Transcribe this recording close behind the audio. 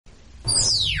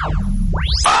This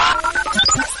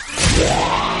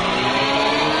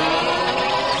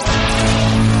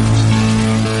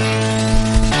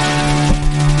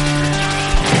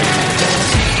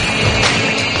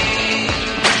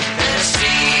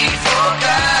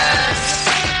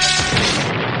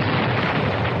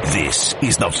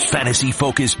is the Fantasy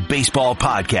Focus Baseball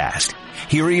Podcast.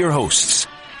 Here are your hosts,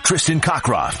 Tristan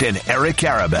Cockcroft and Eric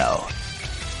Carabell.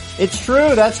 It's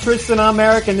true. That's Tristan. I'm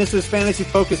Eric, and this is Fantasy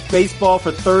Focus Baseball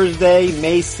for Thursday,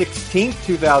 May 16th,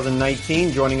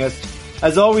 2019. Joining us,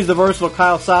 as always, the versatile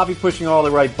Kyle Soppe, pushing all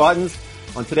the right buttons.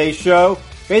 On today's show,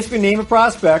 basically name a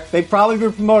prospect. They've probably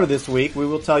been promoted this week. We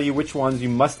will tell you which ones you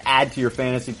must add to your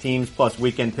fantasy teams, plus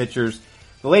weekend pitchers.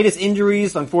 The latest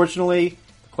injuries, unfortunately,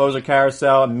 closer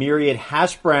carousel, a myriad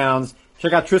hash browns.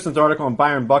 Check out Tristan's article on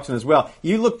Byron Buxton as well.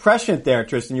 You look prescient there,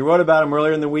 Tristan. You wrote about him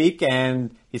earlier in the week,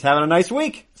 and he's having a nice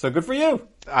week. So good for you.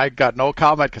 I got no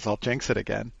comment because I'll jinx it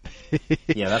again.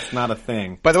 Yeah, that's not a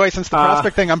thing. By the way, since the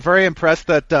prospect thing, I'm very impressed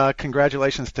that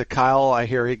congratulations to Kyle. I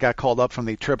hear he got called up from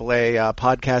the AAA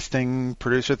podcasting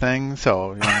producer thing.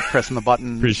 So pressing the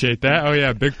button. Appreciate that. Oh,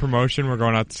 yeah, big promotion. We're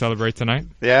going out to celebrate tonight.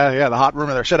 Yeah, the hot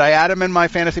rumor there. Should I add him in my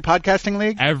fantasy podcasting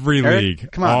league? Every Eric?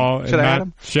 league. Come on. Should I add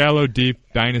him? Shallow, deep,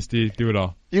 dynasty, do it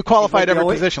all. You qualified every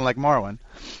position like Marwin.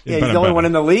 Yeah, he's the only one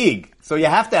in the league, so you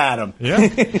have to add him. Yeah.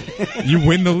 You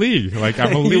win the league. Like,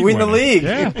 I'm a league You win winner. the league.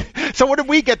 Yeah. So what did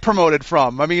we get promoted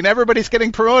from? I mean, everybody's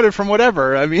getting promoted from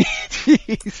whatever. I mean,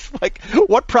 geez, like,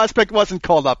 what prospect wasn't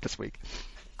called up this week?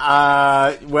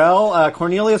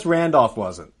 Cornelius Randolph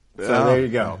wasn't. So there you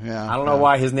go. Yeah, I don't know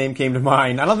why his name came to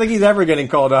mind. I don't think he's ever getting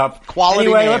called up. Quality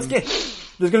anyway, name.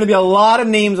 There's going to be a lot of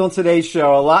names on today's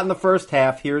show, a lot in the first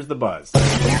half. Here's the buzz.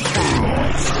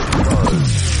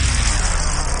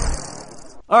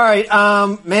 All right,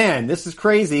 man, this is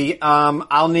crazy.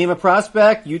 I'll name a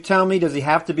prospect. You tell me, does he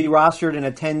have to be rostered in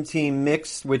a 10-team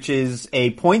mix, which is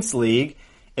a points league?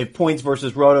 If points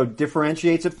versus roto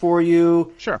differentiates it for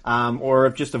you. Sure. Or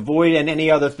if just avoid and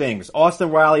any other things. Austin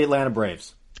Riley, Atlanta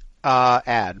Braves.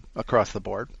 Add across the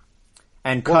board.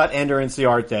 And cut Ender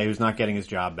Inciarte, who's not getting his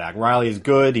job back. Riley is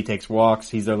good. He takes walks.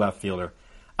 He's their left fielder.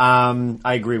 I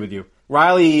agree with you.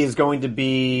 Riley is going to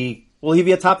be... Will he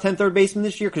be a top 10 third baseman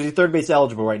this year? Because he's third base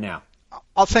eligible right now.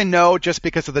 I'll say no, just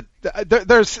because of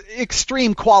there's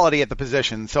extreme quality at the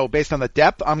position. So based on the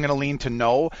depth, I'm going to lean to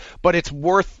no. But it's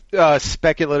worth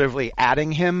speculatively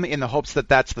adding him in the hopes that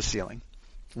that's the ceiling.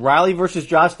 Riley versus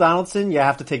Josh Donaldson, you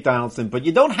have to take Donaldson, but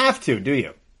you don't have to, do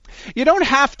you? You don't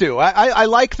have to. I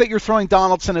like that you're throwing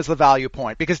Donaldson as the value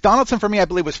point, because Donaldson for me, I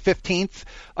believe, was 15th.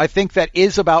 I think that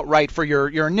is about right for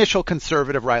your initial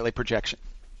conservative Riley projection.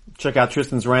 Check out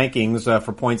Tristan's rankings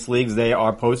for points leagues. They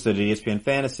are posted at ESPN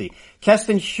Fantasy.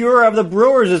 Keston Hiura of the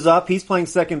Brewers is up. He's playing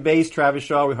second base. Travis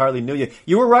Shaw, we hardly knew you.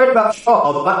 You were right about Shaw,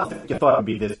 although I don't think you thought it would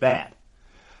be this bad.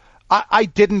 I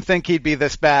didn't think he'd be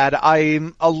this bad.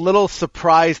 I'm a little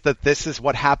surprised that this is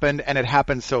what happened, and it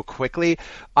happened so quickly.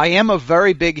 I am a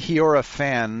very big Hiura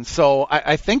fan, so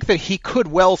I think that he could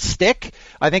well stick.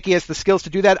 I think he has the skills to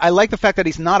do that. I like the fact that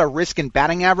he's not a risk in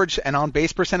batting average and on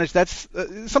base percentage. That's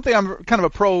something I'm kind of a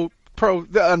pro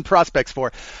on prospects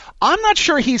for. I'm not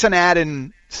sure he's an add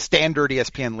in standard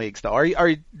ESPN leagues, though.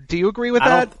 Do you agree with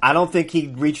that? I don't think he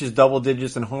reaches double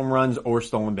digits in home runs or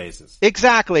stolen bases.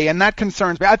 Exactly, and that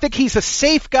concerns me. I think he's a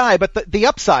safe guy, but the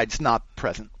upside's not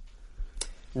present.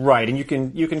 Right, and you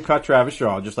can cut Travis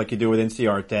Shaw just like you do with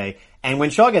Inciarte. And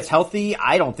when Shaw gets healthy,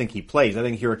 I don't think he plays. I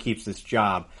think Hiura keeps this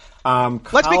job.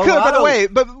 Let's be clear, by the way,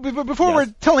 but before we're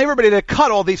telling everybody to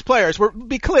cut all these players,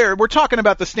 we're talking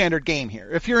about the standard game here.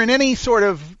 If you're in any sort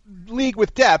of league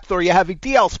with depth or you have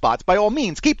DL spots, by all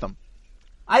means, keep them.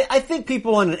 I think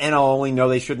people in NL only know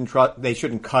they shouldn't cut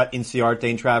Inciarte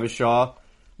and Travis Shaw,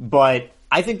 but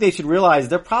I think they should realize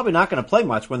they're probably not going to play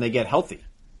much when they get healthy.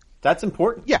 That's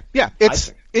important. Yeah.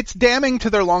 It's damning to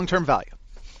their long-term value.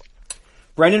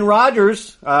 Brendan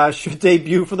Rodgers should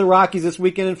debut for the Rockies this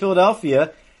weekend in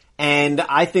Philadelphia, and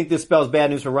I think this spells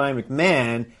bad news for Ryan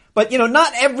McMahon. But,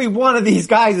 not every one of these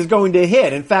guys is going to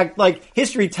hit. In fact,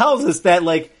 history tells us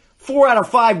that, 4 out of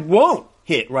 5 won't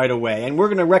hit right away, and we're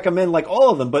going to recommend, all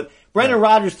of them. But Brendan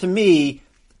Rodgers, to me,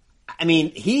 I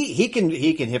mean, he can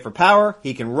hit for power,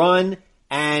 he can run,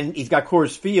 and he's got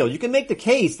Coors Field. You can make the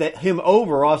case that him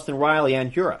over Austin Riley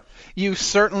and Hiura. You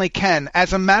certainly can.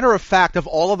 As a matter of fact, of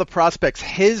all of the prospects,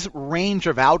 his range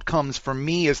of outcomes for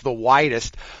me is the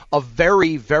widest. A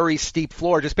very, very steep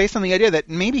floor, just based on the idea that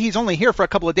maybe he's only here for a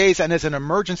couple of days and is an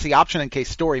emergency option in case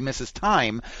Story misses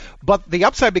time. But the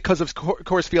upside because of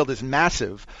Coors Field is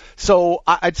massive. So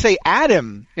I'd say add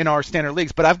him in our standard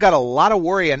leagues, but I've got a lot of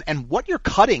worry. And what you're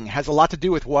cutting has a lot to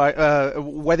do with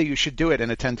whether you should do it in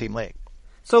a 10-team league.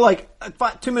 So, like,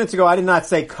 2 minutes ago, I did not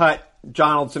say cut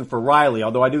Donaldson for Riley,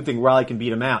 although I do think Riley can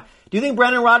beat him out. Do you think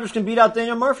Brendan Rodgers can beat out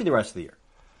Daniel Murphy the rest of the year?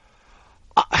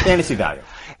 Fantasy value.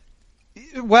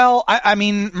 Well, I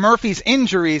mean, Murphy's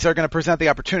injuries are going to present the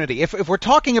opportunity. If we're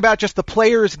talking about just the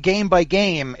players game by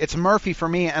game, it's Murphy for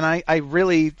me, and I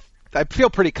feel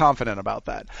pretty confident about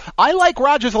that. I like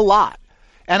Rodgers a lot,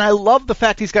 and I love the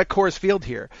fact he's got Coors Field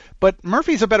here. But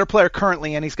Murphy's a better player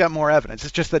currently, and he's got more evidence.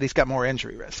 It's just that he's got more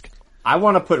injury risk. I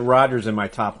want to put Rodgers in my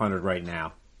top 100 right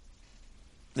now.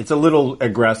 It's a little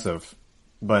aggressive,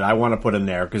 but I want to put him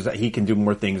there because he can do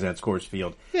more things at Coors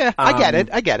Field. Yeah,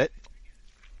 I get it.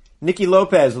 Nicky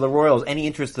Lopez of the Royals, any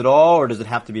interest at all, or does it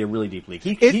have to be a really deep league?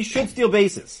 He should steal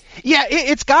bases. Yeah,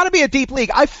 it's got to be a deep league.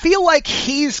 I feel like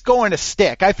he's going to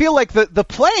stick. I feel like the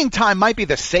playing time might be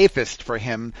the safest for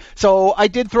him. So I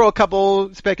did throw a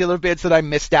couple speculative bids that I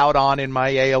missed out on in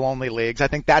my AL-only leagues. I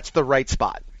think that's the right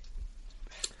spot.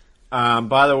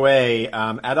 By the way,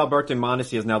 Adalberto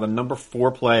Mondesi is now the number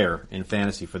 4 player in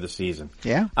fantasy for the season.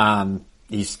 Yeah.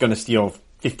 He's going to steal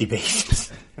 50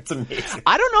 bases. That's amazing.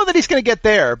 I don't know that he's going to get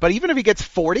there, but even if he gets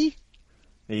 40,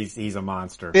 he's a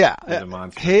monster. Yeah, he's a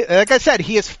monster. Like I said,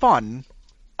 he is fun.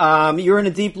 You're in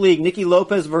a deep league. Nicky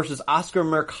Lopez versus Oscar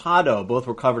Mercado. Both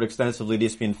were covered extensively at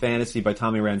ESPN Fantasy by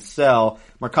Tommy Ransell.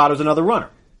 Mercado's another runner.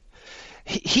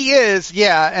 He is,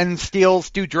 yeah, and steals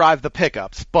do drive the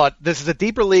pickups, but this is a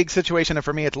deeper league situation, and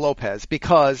for me it's Lopez,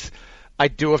 because I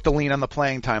do have to lean on the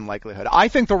playing time likelihood. I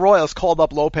think the Royals called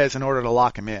up Lopez in order to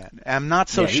lock him in. I'm not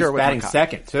so sure he's with batting Mercado.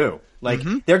 second, too. Like,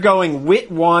 they're going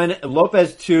Witt 1,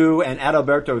 Lopez 2, and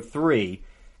Adalberto 3,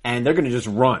 and they're going to just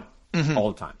run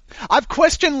all the time. I've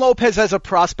questioned Lopez as a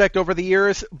prospect over the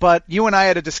years, but you and I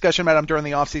had a discussion about him during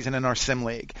the offseason in our sim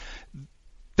league.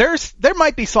 There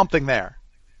might be something there.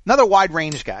 Another wide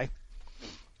range guy.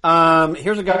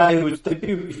 Here's a guy who was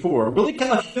debuted before. Willie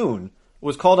Calhoun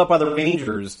was called up by the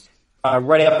Rangers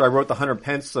right after I wrote the Hunter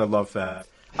Pence love fest.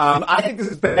 I think this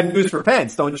is bad news for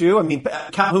Pence, don't you? I mean,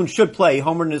 Calhoun should play. He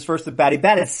homered in his first at bat. He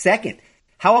batted second.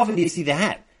 How often do you see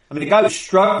that? I mean, the guy was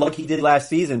struck like he did last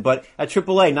season, but at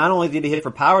AAA, not only did he hit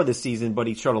for power this season, but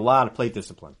he showed a lot of plate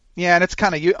discipline. Yeah, and it's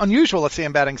kind of unusual to see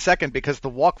him batting second because the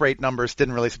walk rate numbers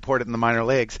didn't really support it in the minor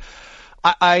leagues.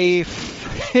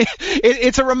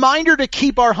 It's a reminder to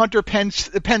keep our Hunter Pence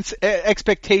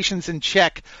expectations in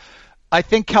check. I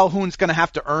think Calhoun's going to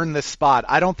have to earn this spot.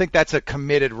 I don't think that's a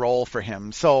committed role for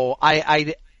him. So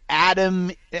I add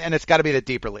him, and it's got to be the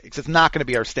deeper leagues. It's not going to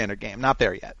be our standard game. Not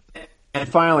there yet. And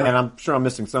finally, and I'm sure I'm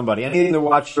missing somebody, anything to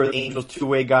watch for the Angels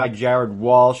two-way guy, Jared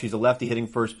Walsh. He's a lefty hitting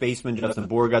first baseman. Justin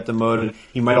Bour got demoted.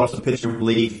 He might also pitch in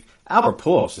relief. Albert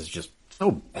Pujols is just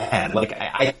so bad. Like,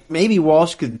 maybe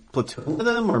Walsh could platoon with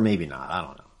him, or maybe not. I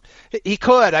don't know. He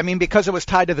could. I mean, because it was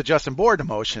tied to the Justin Bour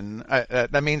demotion,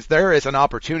 that means there is an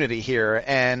opportunity here.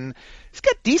 And he's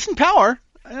got decent power.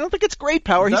 I don't think it's great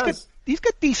power. He's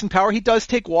got decent power. He does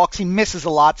take walks. He misses a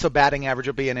lot, so batting average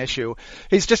will be an issue.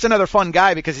 He's just another fun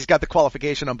guy because he's got the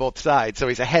qualification on both sides. So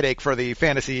he's a headache for the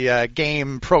fantasy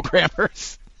game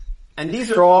programmers. And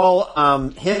these are all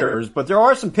hitters, but there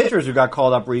are some pitchers who got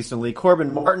called up recently.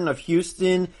 Corbin Martin of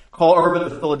Houston, Cole Urban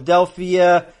of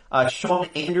Philadelphia, Sean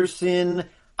Anderson.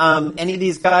 Any of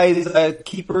these guys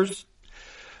keepers?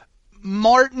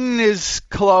 Martin is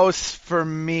close for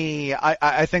me.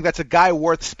 I think that's a guy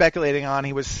worth speculating on.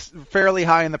 He was fairly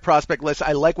high in the prospect list.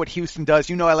 I like what Houston does.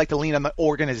 You know, I like to lean on the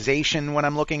organization when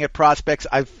I'm looking at prospects.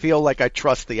 I feel like I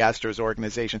trust the Astros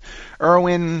organization.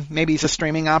 Irwin, maybe he's a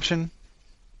streaming option.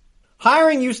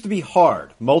 Hiring used to be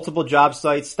hard. Multiple job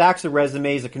sites, stacks of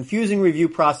resumes, a confusing review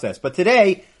process. But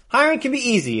today, hiring can be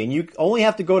easy, and you only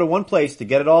have to go to one place to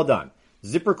get it all done.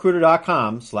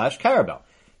 ZipRecruiter.com/Carabel.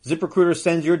 ZipRecruiter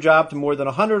sends your job to more than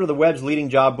 100 of the web's leading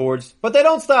job boards, but they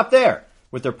don't stop there.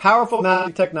 With their powerful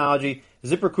matching technology,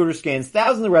 ZipRecruiter scans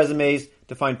thousands of resumes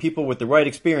to find people with the right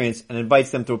experience and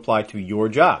invites them to apply to your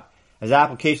job. As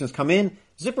applications come in,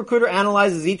 ZipRecruiter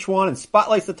analyzes each one and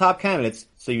spotlights the top candidates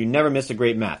so you never miss a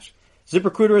great match.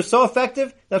 ZipRecruiter is so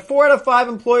effective that 4 out of 5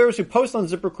 employers who post on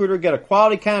ZipRecruiter get a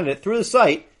quality candidate through the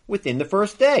site within the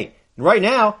first day. And right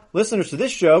now, listeners to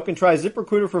this show can try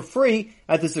ZipRecruiter for free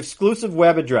at this exclusive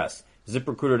web address,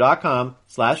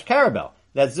 ZipRecruiter.com/Carabel.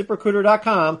 That's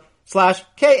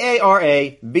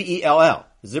ZipRecruiter.com/Karabell.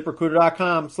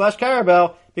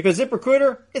 ZipRecruiter.com/Carabel, because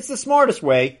ZipRecruiter, it's the smartest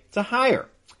way to hire.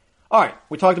 All right,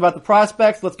 we talked about the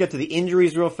prospects. Let's get to the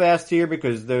injuries real fast here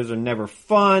because those are never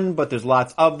fun, but there's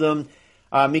lots of them.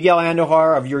 Miguel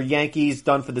Andujar of your Yankees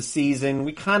done for the season.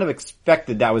 We kind of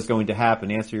expected that was going to happen.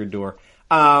 Answer your door.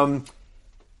 Gio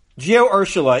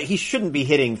Urshela, he shouldn't be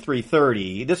hitting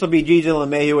 .330. This will be Gigi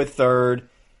LeMahieu at third,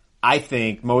 I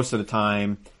think, most of the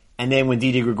time. And then when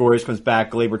Didi Gregorius comes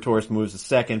back, Gleyber Torres moves to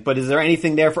second. But is there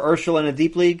anything there for Urshela in a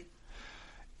deep league?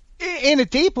 In a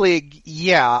deep league,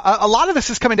 yeah. A lot of this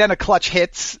is coming down to clutch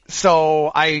hits,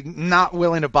 so I'm not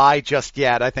willing to buy just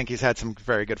yet. I think he's had some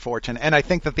very good fortune. And I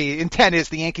think that the intent is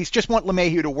the Yankees just want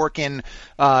LeMahieu to work in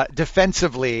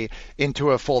defensively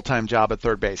into a full-time job at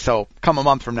third base. So come a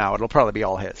month from now, it'll probably be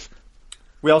all his.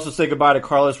 We also say goodbye to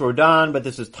Carlos Rodon, but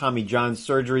this is Tommy John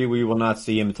surgery. We will not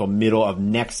see him until middle of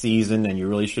next season, and you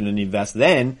really shouldn't invest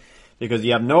then because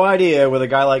you have no idea with a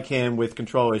guy like him with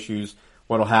control issues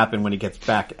what'll happen when he gets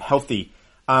back healthy.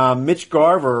 Mitch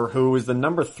Garver, who is the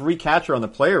number 3 catcher on the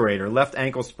player rater, left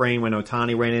ankle sprain when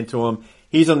Ohtani ran into him.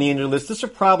 He's on the injured list. This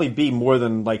should probably be more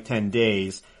than 10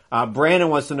 days. Brandon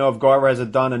wants to know if Garver has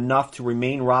done enough to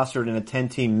remain rostered in a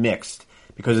 10-team mixed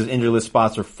because his injured list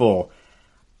spots are full.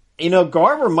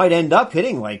 Garver might end up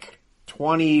hitting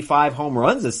 25 home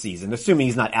runs this season, assuming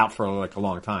he's not out for a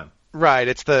long time. Right.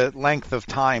 It's the length of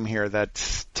time here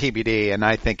that's TBD, and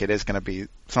I think it is going to be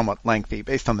somewhat lengthy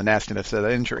based on the nastiness of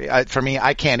the injury. For me,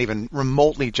 I can't even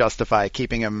remotely justify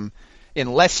keeping him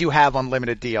unless you have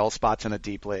unlimited DL spots in a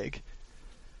deep league.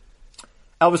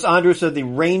 Elvis Andrews said the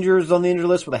Rangers on the injury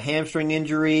list with a hamstring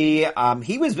injury.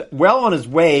 He was well on his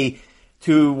way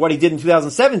to what he did in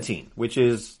 2017, which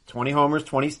is 20 homers,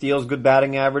 20 steals, good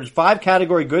batting average, 5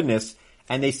 category goodness.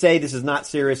 And they say this is not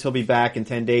serious. He'll be back in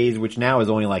 10 days, which now is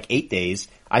only 8 days.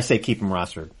 I say keep him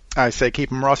rostered. I say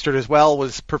keep him rostered as well.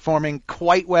 Was performing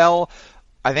quite well.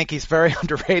 I think he's very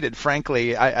underrated,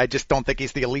 frankly. I just don't think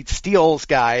he's the elite steals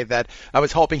guy that I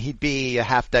was hoping he'd be a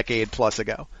half decade plus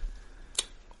ago.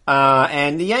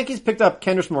 And the Yankees picked up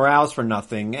Kendrys Morales for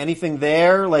nothing. Anything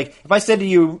there? If I said to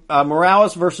you,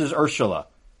 Morales versus Urshela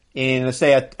in,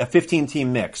 say, a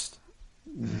 15-team mixed,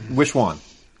 which one?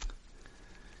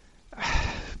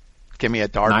 Give me a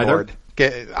dartboard.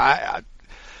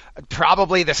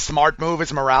 Probably the smart move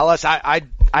is Morales. I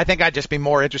think I'd just be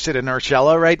more interested in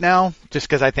Urshela right now, just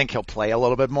because I think he'll play a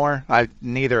little bit more.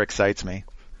 Neither excites me.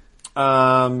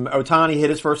 Ohtani hit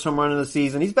his first home run of the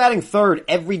season. He's batting third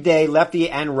every day, lefty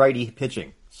and righty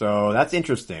pitching. So that's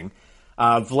interesting.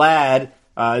 Vlad,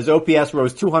 his OPS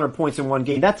rose 200 points in one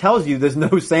game. That tells you there's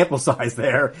no sample size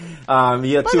there.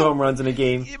 He had 2 home runs in a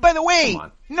game. By the way,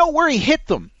 know where he hit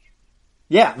them.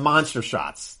 Yeah, monster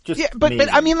shots.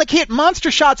 But I mean, he hit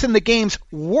monster shots in the game's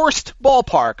worst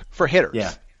ballpark for hitters.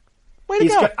 Yeah. Way to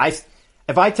go.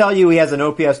 If I tell you he has an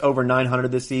OPS over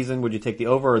 900 this season, would you take the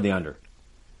over or the under?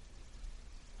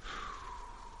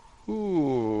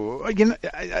 Ooh,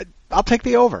 I'll take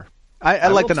the over. I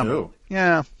like the number. Too.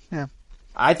 Yeah.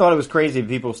 I thought it was crazy if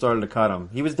people started to cut him.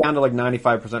 He was down to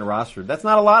 95% rostered. That's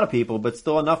not a lot of people, but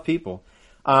still enough people.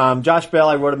 Josh Bell,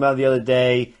 I wrote about the other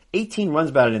day. 18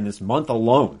 runs batted in this month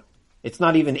alone. It's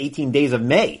not even 18 days of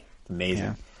May. It's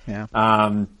amazing. Yeah.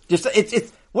 What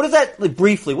does that,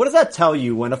 briefly, what does that tell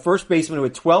you when a first baseman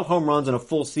with 12 home runs in a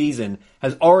full season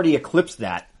has already eclipsed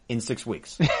that in 6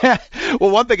 weeks?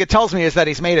 Well, one thing it tells me is that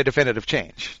he's made a definitive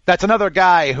change. That's another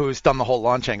guy who's done the whole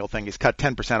launch angle thing. He's cut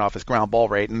 10% off his ground ball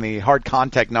rate, and the hard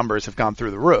contact numbers have gone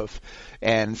through the roof.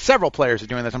 And several players are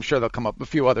doing this. I'm sure they'll come up. A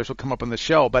few others will come up on the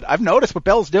show. But I've noticed what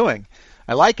Bell's doing.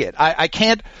 I like it. I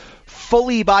can't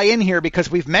fully buy in here because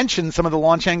we've mentioned some of the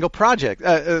launch angle projects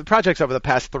over the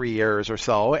past 3 years or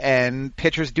so, and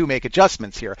pitchers do make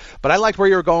adjustments here. But I liked where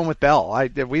you were going with Bell.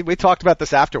 We talked about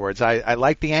this afterwards. I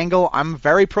like the angle. I'm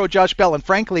very pro Josh Bell, and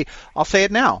frankly, I'll say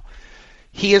it now.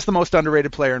 He is the most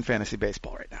underrated player in fantasy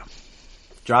baseball right now.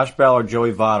 Josh Bell or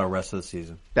Joey Votto rest of the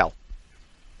season? Bell.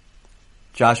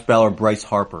 Josh Bell or Bryce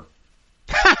Harper?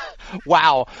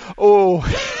 Wow. Oh.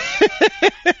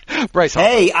 Bryce Harper.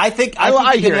 Hey, I think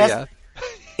I hear you.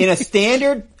 In a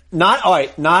standard, not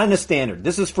in a standard.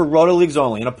 This is for roto leagues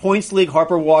only. In a points league,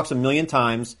 Harper walks 1 million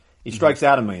times. He strikes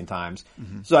out 1 million times.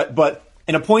 Mm-hmm. But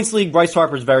in a points league, Bryce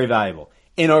Harper is very valuable.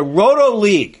 In a roto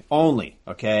league only,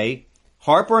 okay,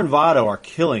 Harper and Votto are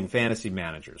killing fantasy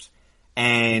managers.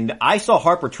 And I saw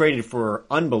Harper traded for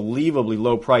unbelievably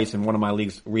low price in one of my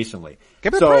leagues recently.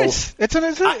 Give it a price. It's an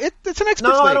experts No,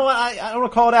 league. I don't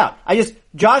want to call it out.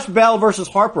 Josh Bell versus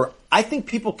Harper. I think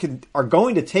people are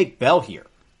going to take Bell here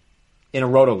in a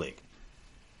roto league.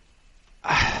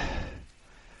 Do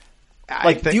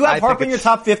you have Harper in your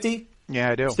top 50?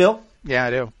 Yeah, I do. Still? Yeah, I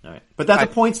do. All right. But that's a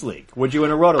points league. Would you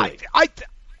in a roto league?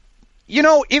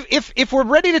 If we're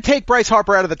ready to take Bryce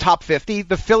Harper out of the top 50,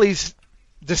 the Phillies'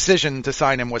 decision to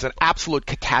sign him was an absolute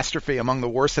catastrophe, among the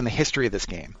worst in the history of this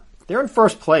game. They're in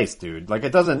first place, dude.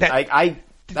 It doesn't.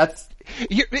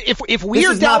 If we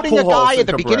are doubting a guy at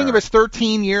the beginning of his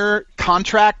 13-year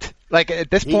contract Like,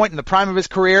 at this point in the prime of his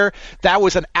career, that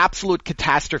was an absolute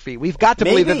catastrophe. We've got to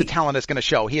believe that the talent is going to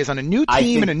show. He is on a new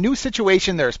team in a new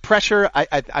situation. There's pressure.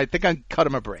 I think I cut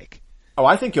him a break. Oh,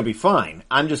 I think he'll be fine.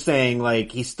 I'm just saying,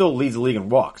 like, he still leads the league in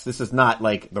walks. This is not,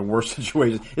 like, the worst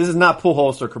situation. This is not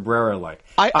Pujols or Cabrera-like.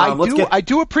 I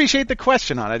do appreciate the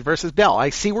question on it versus Bell. I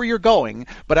see where you're going,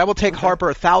 but I will take Harper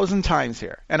 1,000 times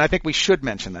here, and I think we should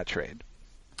mention that trade.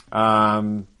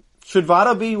 Should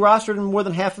Votto be rostered in more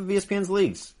than half of ESPN's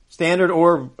leagues? Standard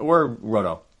or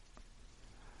Roto?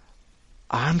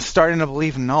 I'm starting to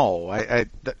believe no.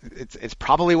 It's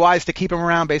probably wise to keep him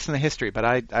around based on the history, but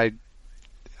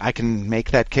I can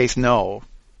make that case no.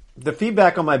 The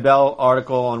feedback on my Bell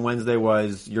article on Wednesday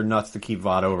was, you're nuts to keep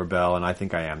Votto over Bell, and I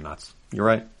think I am nuts. You're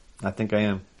right. I think I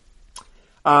am.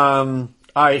 All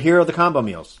right, here are the combo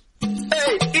meals. Hey,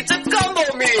 it's a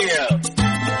combo meal!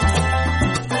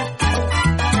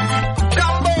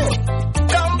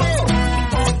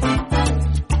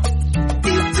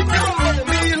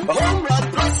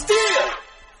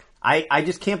 I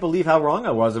just can't believe how wrong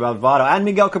I was about Votto and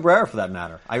Miguel Cabrera for that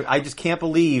matter. I just can't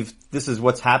believe this is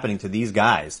what's happening to these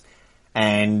guys.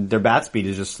 And their bat speed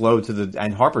is just slow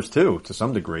and Harper's too, to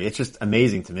some degree. It's just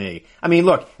amazing to me. I mean,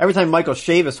 look, every time Michael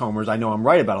Chavis homers, I know I'm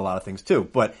right about a lot of things too.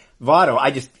 But Votto,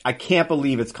 I can't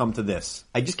believe it's come to this.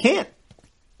 I just can't.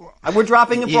 We're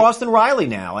dropping him for Austin Riley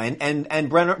now and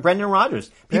Brendan Rodgers.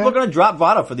 People are going to drop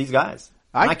Votto for these guys.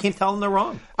 I can't tell them they're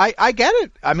wrong. I get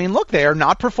it. I mean, look, they are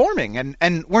not performing,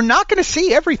 and we're not going to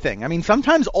see everything. I mean,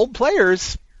 sometimes old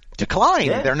players decline.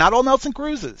 Yeah. They're not all Nelson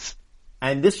Cruzes.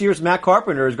 And this year's Matt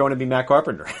Carpenter is going to be Matt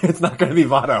Carpenter. It's not going to be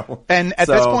Votto. And at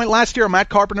this point last year, Matt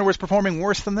Carpenter was performing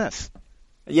worse than this.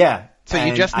 Yeah. So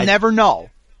you just never know.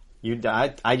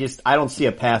 I don't see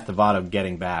a path to Votto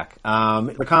getting back.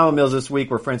 The combo meals this week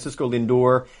were Francisco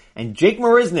Lindor and Jake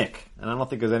Marisnick. And I don't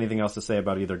think there's anything else to say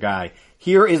about either guy.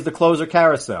 Here is the closer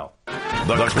carousel.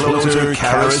 The closer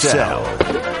carousel.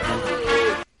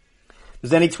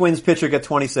 Does any Twins pitcher get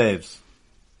 20 saves?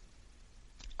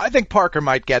 I think Parker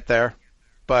might get there,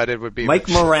 but it would be Mike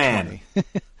Moran.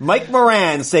 Mike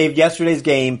Moran saved yesterday's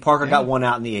game. Parker got one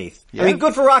out in the 8th. Yeah. I mean,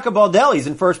 good for Rocco Baldelli. He's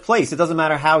in first place. It doesn't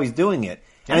matter how he's doing it.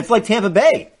 And it's like Tampa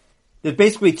Bay. There's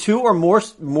basically two or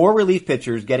more relief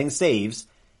pitchers getting saves.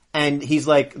 And he's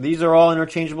like, these are all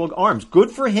interchangeable arms.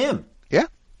 Good for him. Yeah.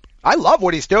 I love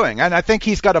what he's doing. And I think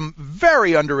he's got a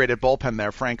very underrated bullpen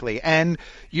there, frankly. And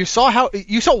you saw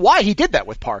why he did that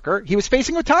with Parker. He was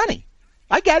facing Ohtani.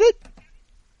 I get it.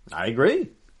 I agree.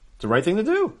 It's the right thing to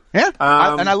do. Yeah.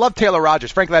 And I love Taylor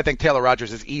Rogers. Frankly, I think Taylor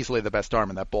Rogers is easily the best arm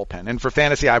in that bullpen. And for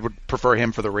fantasy, I would prefer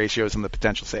him for the ratios and the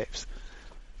potential saves.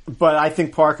 But I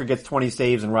think Parker gets 20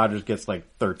 saves and Rogers gets like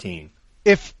 13.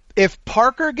 If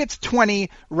Parker gets 20,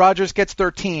 Rogers gets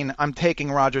 13, I'm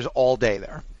taking Rogers all day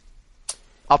there.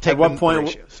 I'll take the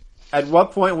ratios. At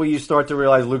what point will you start to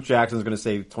realize Luke Jackson is going to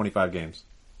save 25 games?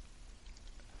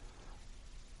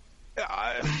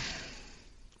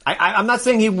 I'm not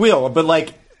saying he will, but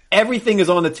like everything is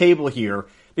on the table here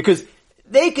because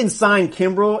they can sign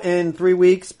Kimbrel in 3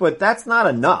 weeks, but that's not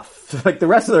enough. Like the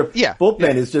rest of their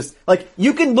bullpen is just like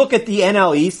you can look at the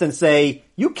NL East and say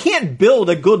you can't build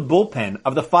a good bullpen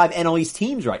of the 5 NL East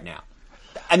teams right now.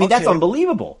 I mean, that's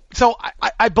unbelievable. So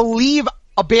I believe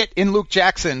a bit in Luke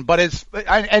Jackson, but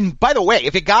and by the way,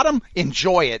 if you got him,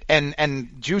 enjoy it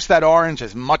and juice that orange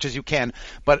as much as you can.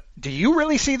 But do you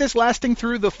really see this lasting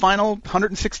through the final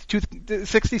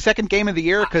 62nd game of the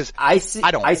year? Because I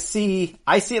don't. I see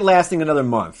it lasting another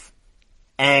month,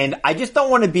 and I just don't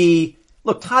want to be.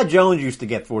 Look, Todd Jones used to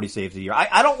get 40 saves a year.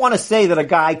 I don't want to say that a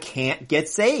guy can't get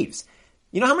saves.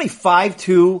 You know how many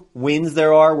 5-2 wins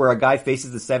there are where a guy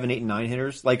faces the 7, 8, and 9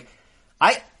 hitters? Like,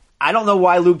 I don't know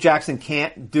why Luke Jackson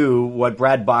can't do what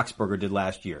Brad Boxberger did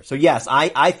last year. So yes,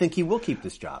 I think he will keep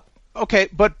this job. Okay,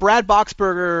 but Brad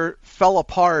Boxberger fell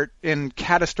apart in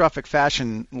catastrophic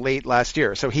fashion late last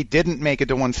year, so he didn't make it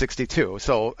to 162.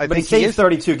 So I think he saved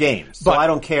 32 games, so I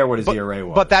don't care what his ERA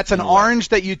was. But that's an orange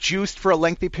that you juiced for a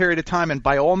lengthy period of time, and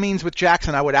by all means with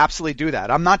Jackson, I would absolutely do that.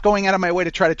 I'm not going out of my way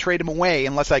to try to trade him away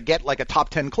unless I get like a top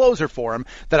 10 closer for him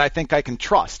that I think I can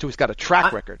trust, who's got a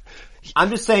track record. I'm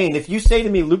just saying, if you say to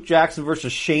me Luke Jackson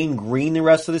versus Shane Green the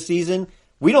rest of the season,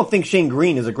 we don't think Shane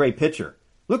Green is a great pitcher.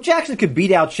 Luke Jackson could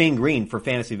beat out Shane Green for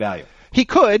fantasy value. He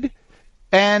could.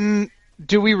 And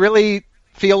do we really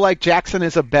feel like Jackson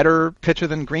is a better pitcher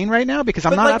than Green right now? Because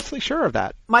I'm not absolutely sure of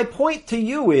that. My point to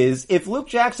you is, if Luke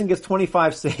Jackson gets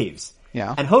 25 saves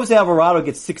and Jose Alvarado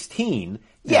gets 16,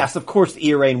 yes, of course the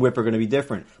ERA and WHIP are going to be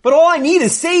different. But all I need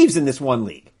is saves in this one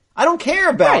league. I don't care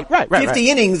about 50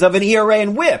 innings of an ERA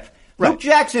and WHIP. Luke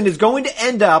Jackson is going to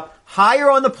end up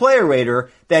higher on the player radar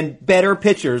than better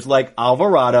pitchers like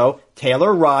Alvarado,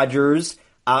 Taylor Rogers.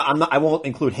 I won't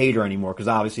include Hader anymore because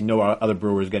obviously no other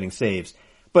Brewer is getting saves.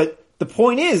 But the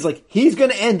point is, like, he's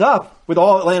going to end up with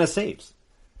all Atlanta saves.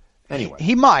 Anyway.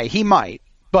 He might.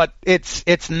 But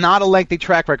it's not a lengthy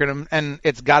track record, and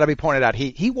it's got to be pointed out.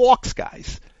 He walks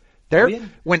guys.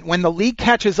 When the league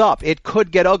catches up, it could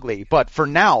get ugly. But for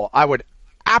now, I would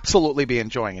absolutely be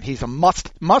enjoying it. He's a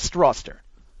must roster.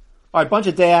 All right, bunch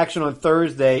of day action on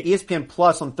Thursday. ESPN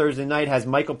Plus on Thursday night has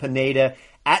Michael Pineda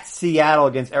at Seattle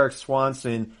against Eric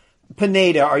Swanson.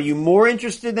 Pineda, are you more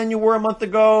interested than you were a month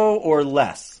ago or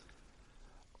less?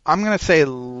 I'm going to say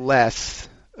less.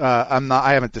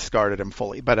 I haven't discarded him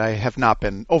fully, but I have not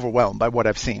been overwhelmed by what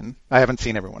I've seen. I haven't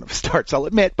seen every one of his starts, I'll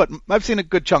admit, but I've seen a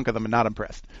good chunk of them and not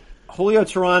impressed. Julio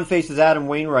Teheran faces Adam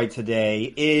Wainwright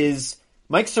today. Is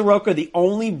Mike Soroka the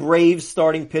only Braves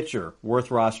starting pitcher worth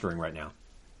rostering right now?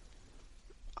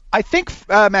 I think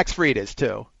Max Fried is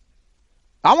too.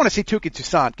 I want to see Tuki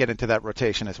Toussaint get into that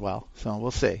rotation as well, so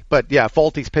we'll see. But yeah,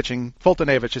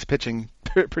 Foltynewicz is pitching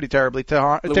pretty terribly.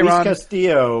 Luis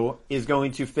Castillo is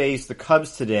going to face the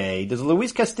Cubs today. Does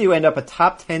Luis Castillo end up a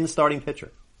top 10 starting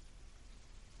pitcher?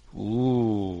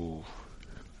 Ooh.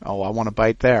 Oh, I want to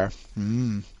bite there.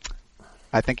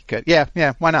 I think he could.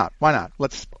 Yeah, why not?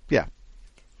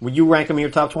 Would you rank him in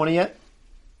your top 20 yet?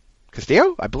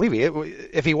 Castillo? I believe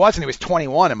if he wasn't, he was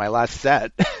 21 in my last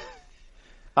set.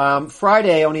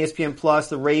 Friday on ESPN Plus,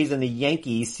 the Rays and the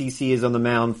Yankees. CC is on the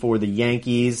mound for the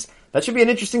Yankees. That should be an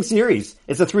interesting series.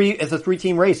 It's a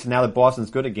three-team race now that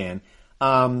Boston's good again.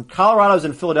 Colorado's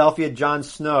in Philadelphia. Jon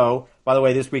Snow, by the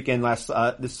way, this weekend,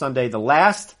 this Sunday, the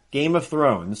last Game of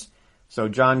Thrones. So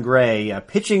John Gray,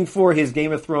 pitching for his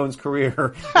Game of Thrones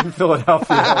career in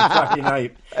Philadelphia on Friday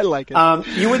night. I like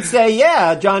it. You would say,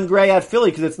 yeah, John Gray at Philly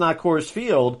because it's not Coors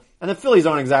Field. And the Phillies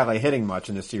aren't exactly hitting much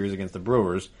in this series against the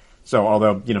Brewers. So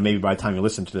although, maybe by the time you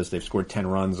listen to this, they've scored 10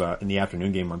 runs in the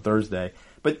afternoon game on Thursday.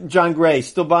 But John Gray,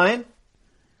 still buying?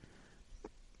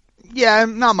 Yeah,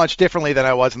 not much differently than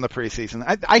I was in the preseason.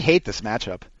 I hate this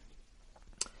matchup.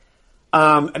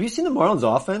 Have you seen the Marlins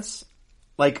offense?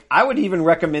 Like, I would even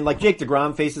recommend, like Jake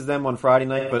DeGrom faces them on Friday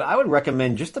night, but I would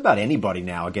recommend just about anybody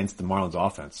now against the Marlins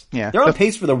offense. Yeah. They're on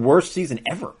pace for the worst season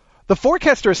ever. The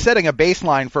forecaster is setting a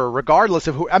baseline for regardless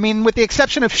of with the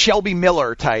exception of Shelby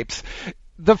Miller types,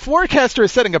 the forecaster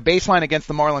is setting a baseline against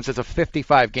the Marlins as a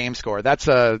 55 game score. That's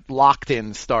a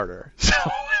locked-in starter. So,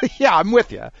 yeah, I'm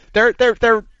with you.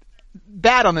 They're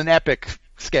bad on an epic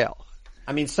scale.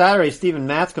 Saturday, Steven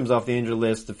Matz comes off the injured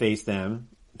list to face them.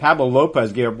 Pablo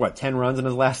Lopez gave up, 10 runs in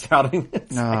his last outing?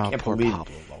 I can't believe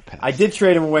Pablo Lopez. I did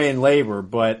trade him away in labor,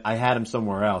 but I had him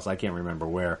somewhere else. I can't remember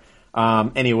where.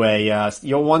 Anyway,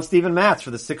 you'll want Steven Matz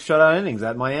for the 6 shutout innings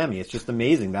at Miami. It's just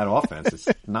amazing, that offense. It's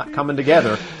not coming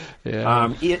together. Yeah.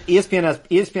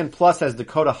 ESPN Plus has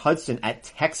Dakota Hudson at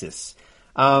Texas.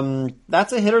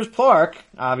 That's a hitter's park,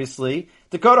 obviously.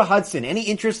 Dakota Hudson, any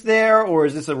interest there, or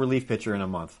is this a relief pitcher in a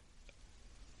month?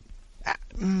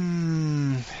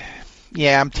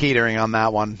 Yeah, I'm teetering on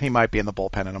that one. He might be in the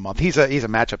bullpen in a month. He's a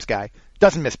matchups guy.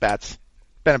 Doesn't miss bats.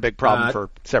 Been a big problem for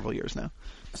several years now.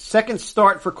 Second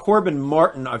start for Corbin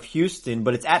Martin of Houston,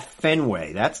 but it's at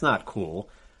Fenway. That's not cool.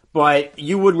 But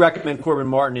you would recommend Corbin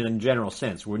Martin in a general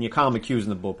sense, wouldn't you? Colin McHugh's in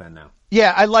the bullpen now.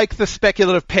 Yeah, I like the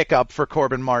speculative pickup for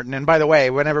Corbin Martin. And by the way,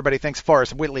 when everybody thinks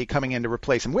Forrest Whitley coming in to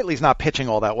replace him, Whitley's not pitching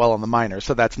all that well in the minors,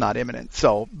 so that's not imminent.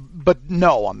 So, but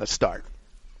no on the start.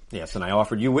 Yes, and I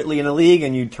offered you Whitley in the league,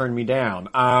 and you turned me down.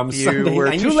 You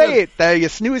were too late. You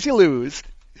snooze, you lose.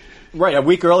 Right, a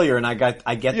week earlier, and I get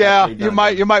that. Yeah, you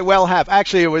might well have.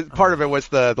 Actually, it was part of it was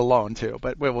the loan too,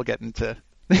 but we'll get into.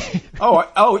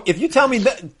 oh! If you tell me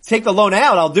take the loan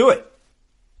out, I'll do it.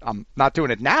 I'm not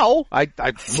doing it now. I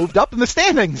moved up in the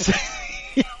standings.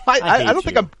 I don't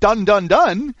think I'm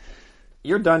done.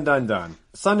 You're done.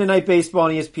 Sunday Night Baseball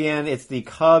on ESPN. It's the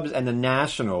Cubs and the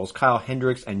Nationals. Kyle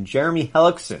Hendricks and Jeremy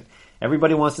Hellickson.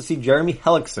 Everybody wants to see Jeremy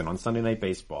Hellickson on Sunday Night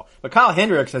Baseball, but Kyle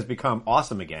Hendricks has become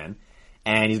awesome again.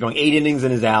 And he's going 8 innings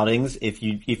in his outings. If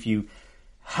you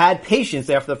had patience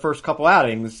after the first couple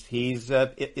outings,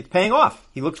 it's paying off.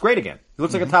 He looks great again. He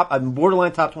looks like a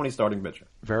borderline top 20 starting pitcher.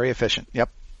 Very efficient. Yep.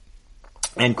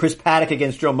 And Chris Paddock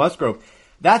against Joe Musgrove.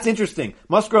 That's interesting.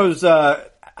 Musgrove's had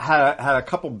a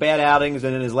couple bad outings,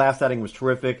 and then his last outing was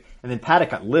terrific. And then Paddock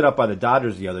got lit up by the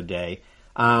Dodgers the other day.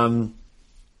 I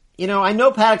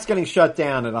know Paddock's getting shut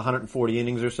down at 140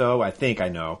 innings or so. I think I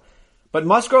know. But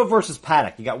Musgrove versus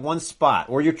Paddock, you got one spot,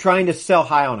 or you're trying to sell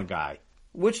high on a guy.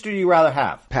 Which do you rather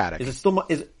have? Paddock. Is it still?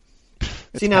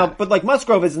 See now, Paddock. But like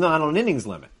Musgrove is not on an innings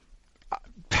limit.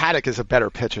 Paddock is a better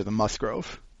pitcher than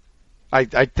Musgrove. I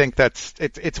think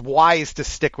it's wise to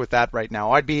stick with that right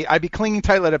now. I'd be clinging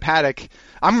tightly to Paddock.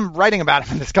 I'm writing about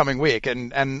him this coming week,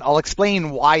 and I'll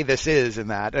explain why this is in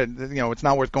that. It's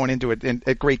not worth going into it in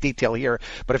great detail here.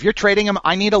 But if you're trading him,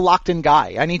 I need a locked-in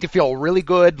guy. I need to feel really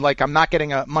good, like I'm not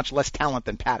getting a much less talent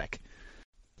than Paddock.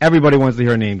 Everybody wants to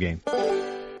hear a name game.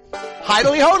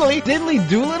 Hidely hodily. Diddly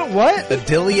Doolittle? What? The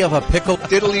dilly of a pickle.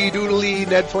 Diddly doodly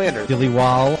Ned Flanders. Dilly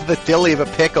Wall. The dilly of a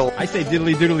pickle. I say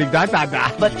diddly doodly da da da.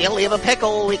 The dilly of a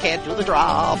pickle. We can't do the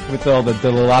drop. With all the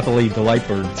diddly delight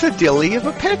birds. It's a dilly of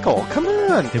a pickle. Come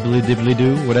on. Dibbly dibbly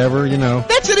doo, whatever,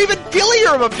 That's an even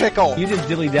dillier of a pickle. You just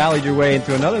dilly-dallied your way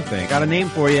into another thing. Got a name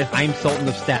for you. I'm Sultan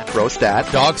of Stat. Bro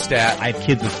stat. Dog stat. I have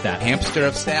kids of Stat. Hamster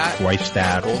of stat. Wife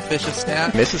Stat. Goldfish of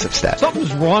stat. Misses of stat.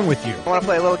 Something's wrong with you. Want to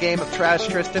play a little game of Trash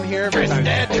Tristan here? Tristan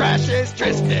trashes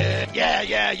Tristan.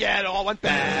 Yeah, it all went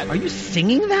bad. Are you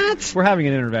singing that? We're having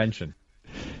an intervention.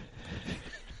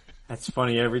 That's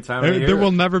funny every time I hear There it.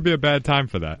 will never be a bad time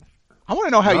for that. I want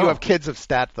to know how you have kids of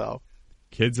stat, though.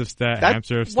 Kids of stat,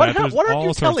 hamster of what stat, there's are you all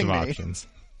sorts telling of me? options.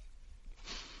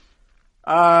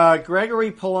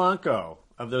 Gregory Polanco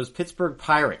of those Pittsburgh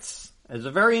Pirates is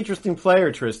a very interesting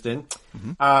player, Tristan.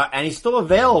 Mm-hmm. And he's still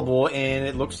available in,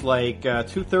 it looks like,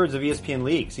 2/3 of ESPN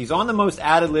leagues. He's on the most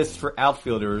added list for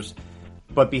outfielders,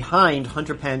 but behind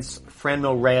Hunter Pence,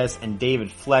 Franmil Reyes, and David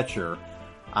Fletcher.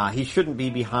 He shouldn't be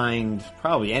behind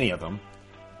probably any of them.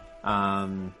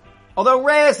 Although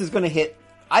Reyes is going to hit,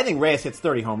 I think Reyes hits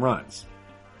 30 home runs.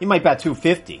 He might bat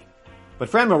 250, but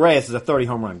Franmil Reyes is a 30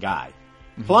 home run guy.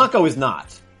 Mm-hmm. Polanco is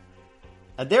not.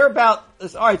 They're about,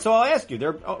 alright, so I'll ask you,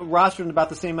 they're rostered in about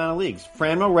the same amount of leagues.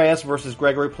 Franmil Reyes versus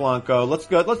Gregory Polanco. Let's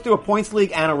do a points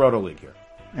league and a roto league here.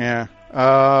 Yeah.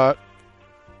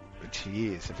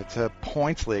 Jeez, if it's a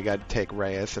points league, I'd take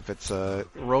Reyes. If it's a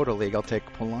roto league, I'll take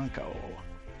Polanco.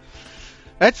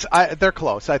 They're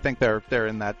close. I think they're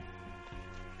in that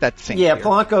same tier.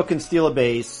 Polanco can steal a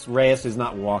base. Reyes is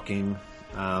not walking.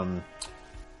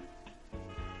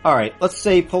 All right, let's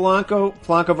say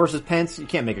Polanco versus Pence. You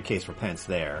can't make a case for Pence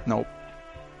there. Nope.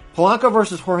 Polanco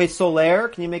versus Jorge Soler.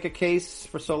 Can you make a case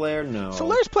for Soler? No.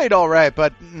 Soler's played all right,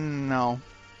 but no.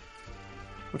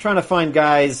 We're trying to find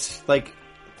guys like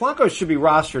Polanco should be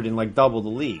rostered in like double the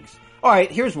leagues. All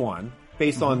right, here's one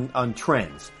based on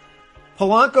trends.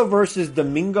 Polanco versus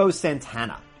Domingo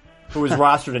Santana, who is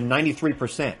rostered in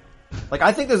 93%. Like,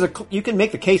 I think you can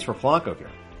make the case for Polanco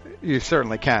here. You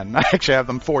certainly can. I actually have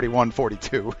them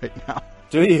 41-42 right now.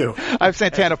 Do you? I have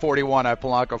Santana 41, I have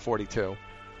Polanco 42.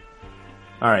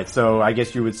 All right, so I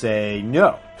guess you would say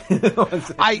no.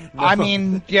 I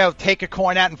mean, take a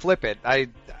coin out and flip it.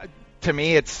 To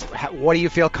me, it's what do you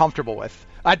feel comfortable with?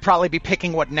 I'd probably be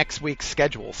picking what next week's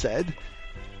schedule said.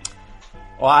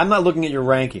 Well, I'm not looking at your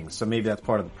rankings, so maybe that's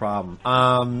part of the problem.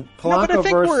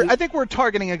 Polanco I think we're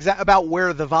targeting about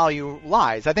where the value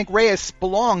lies. I think Reyes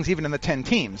belongs even in the 10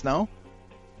 teams, no?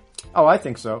 Oh, I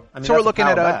think so. I mean, so we're looking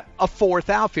at a fourth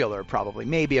outfielder, probably,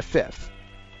 maybe a fifth.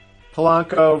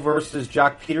 Polanco versus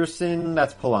Jock Peterson,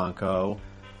 that's Polanco.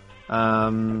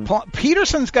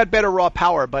 Peterson's got better raw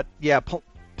power, but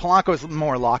Polanco's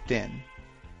more locked in.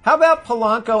 How about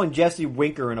Polanco and Jesse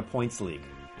Winker in a points league?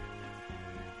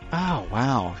 Oh,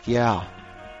 wow. Yeah.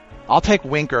 I'll take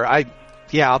Winker.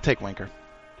 I'll take Winker.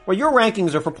 Well, your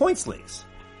rankings are for points leagues.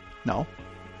 No.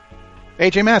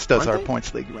 AJ Mass does our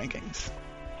points league rankings.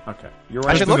 Okay. Your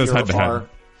rankings are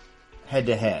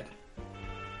head-to-head.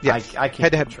 Yes. I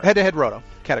can't. Head-to-head roto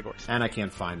categories. And I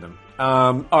can't find them.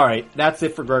 All right. That's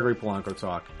it for Gregory Polanco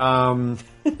talk. I mean,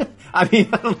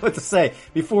 I don't know what to say.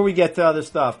 Before we get to other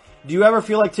stuff, do you ever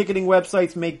feel like ticketing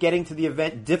websites make getting to the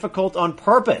event difficult on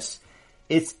purpose?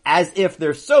 It's as if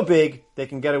they're so big, they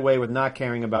can get away with not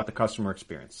caring about the customer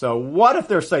experience. So what if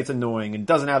their site's annoying and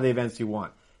doesn't have the events you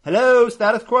want? Hello,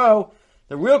 status quo.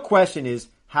 The real question is,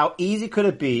 how easy could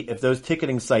it be if those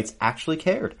ticketing sites actually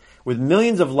cared? With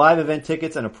millions of live event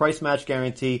tickets and a price match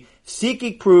guarantee,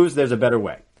 SeatGeek proves there's a better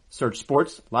way. Search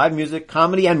sports, live music,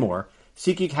 comedy, and more.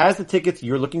 SeatGeek has the tickets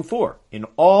you're looking for,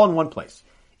 all in one place.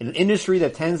 In an industry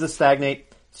that tends to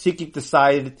stagnate, SeatGeek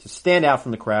decided to stand out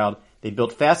from the crowd. They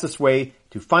built fastest way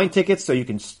to find tickets so you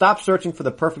can stop searching for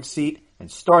the perfect seat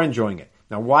and start enjoying it.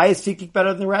 Now, why is SeatGeek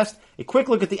better than the rest? A quick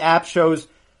look at the app shows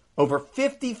over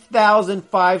 50,000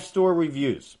 five-star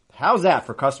reviews. How's that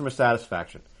for customer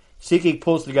satisfaction? SeatGeek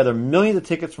pulls together millions of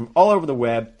tickets from all over the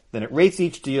web, then it rates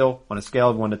each deal on a scale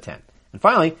of 1 to 10. And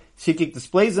finally, SeatGeek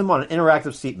displays them on an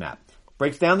interactive seat map.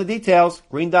 Breaks down the details.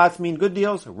 Green dots mean good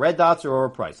deals, red dots are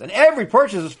overpriced. And every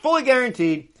purchase is fully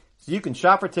guaranteed, so you can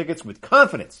shop for tickets with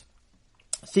confidence.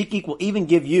 SeatGeek will even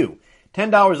give you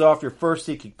 $10 off your first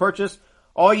SeatGeek purchase.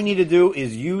 All you need to do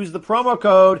is use the promo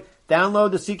code,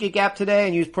 Download the SeatGeek app today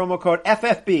and use promo code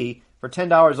FFB for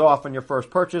 $10 off on your first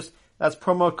purchase. That's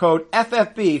promo code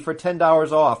FFB for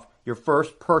 $10 off your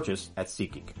first purchase at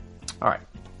SeatGeek. All right.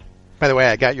 By the way,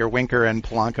 I got your Winker and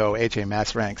Polanco AJ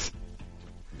Mass ranks.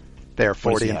 They're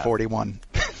 40 and 41.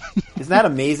 Isn't that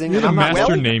amazing? You're the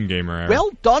master name gamer, Eric.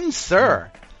 Well done,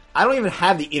 sir. I don't even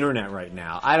have the internet right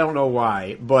now. I don't know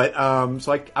why, but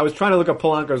so I was trying to look up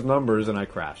Polanco's numbers and I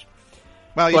crashed.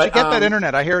 Well, you should get that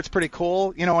internet. I hear it's pretty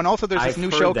cool. You know, and also there's this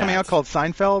new show coming out called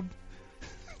Seinfeld.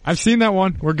 I've seen that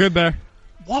one. We're good there.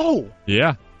 Whoa.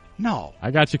 Yeah. No.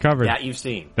 I got you covered. That you've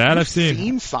seen. That I've seen.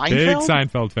 Seen Seinfeld? Big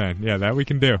Seinfeld fan. Yeah, that we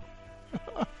can do.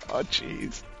 Oh,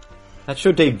 jeez. That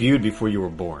show debuted before you were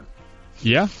born.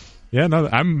 Yeah. Yeah, no,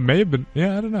 I may have been.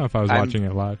 Yeah, I don't know if I was watching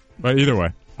it live. But either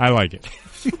way, I like it.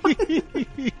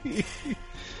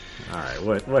 All right,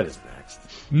 what is next?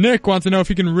 Nick wants to know if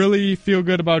he can really feel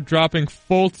good about dropping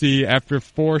Folty after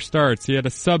 4 starts. He had a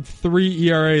sub-3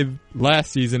 ERA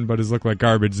last season, but has looked like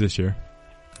garbage this year.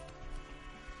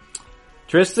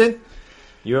 Tristan,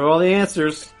 you have all the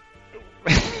answers.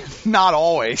 Not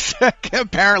always.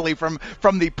 Apparently from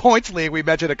the points league we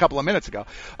mentioned a couple of minutes ago.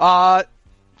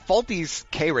 Folty's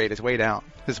K rate is way down.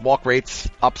 His walk rate's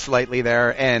up slightly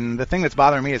there, and the thing that's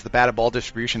bothering me is the batted ball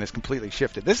distribution is completely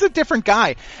shifted. This is a different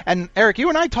guy, and Eric, you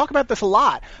and I talk about this a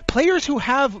lot. Players who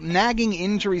have nagging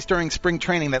injuries during spring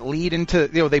training that lead into,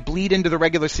 they bleed into the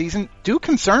regular season do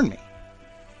concern me.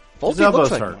 Folty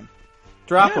looks like one.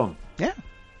 Drop him. Yeah.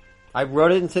 I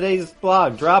wrote it in today's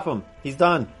blog. Drop him. He's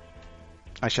done.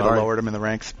 I should have lowered him in the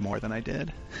ranks more than I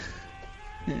did.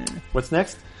 Yeah. What's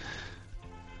next?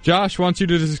 Josh wants you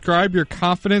to describe your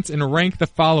confidence and rank the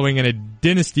following in a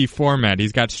dynasty format.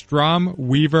 He's got Strom,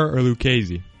 Weaver, or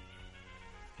Lucchesi.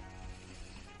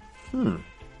 I'm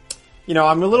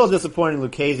a little disappointed in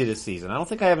Lucchesi this season. I don't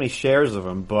think I have any shares of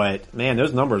him, but, man,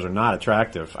 those numbers are not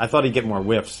attractive. I thought he'd get more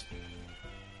whiffs.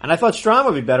 And I thought Strom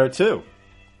would be better, too.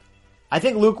 I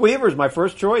think Luke Weaver is my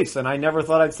first choice, and I never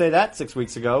thought I'd say that 6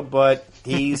 weeks ago, but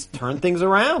he's turned things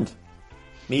around.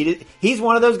 He's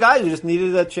one of those guys who just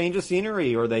needed a change of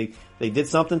scenery, or they did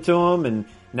something to him, and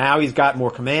now he's got more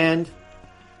command.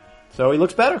 So he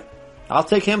looks better. I'll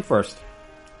take him first.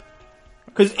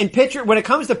 Because when it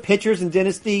comes to pitchers in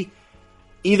Dynasty,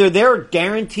 either they're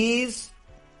guarantees,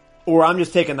 or I'm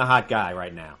just taking the hot guy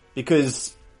right now.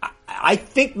 Because I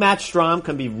think Matt Strom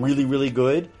can be really, really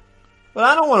good, but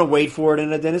I don't want to wait for it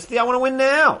in a Dynasty. I want to win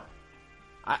now.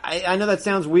 I know that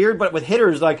sounds weird, but with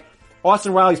hitters like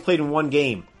Austin Riley's played in one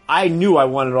game. I knew I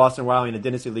wanted Austin Riley in a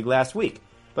Dynasty League last week.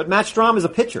 But Matt Strom is a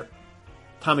pitcher.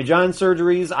 Tommy John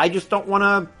surgeries. I just don't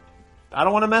want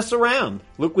to mess around.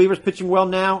 Luke Weaver's pitching well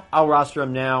now. I'll roster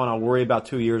him now, and I'll worry about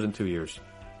 2 years in 2 years.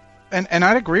 And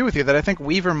I'd agree with you that I think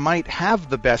Weaver might have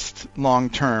the best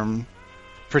long-term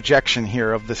projection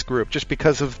here of this group, just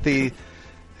because of he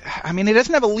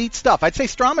doesn't have elite stuff. I'd say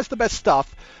Strom is the best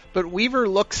stuff, but Weaver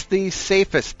looks the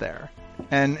safest there.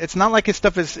 And it's not like his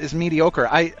stuff is mediocre.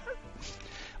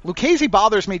 Lucchesi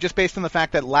bothers me just based on the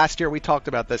fact that last year we talked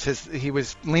about this. He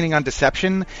was leaning on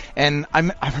deception, and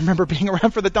I remember being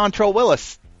around for the Dontrell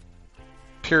Willis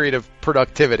period of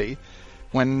productivity.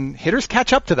 When hitters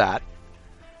catch up to that,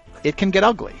 it can get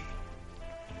ugly.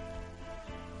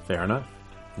 Fair enough.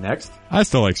 Next. I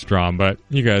still like Strom, but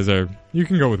you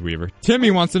can go with Weaver.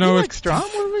 Timmy wants to know if Strom?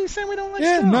 What are we saying we don't like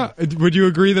Strom? No. Would you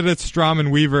agree that it's Strom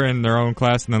and Weaver in their own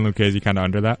class, and then Lucchesi kind of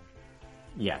under that?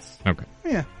 Yes. Okay.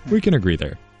 Yeah. We can agree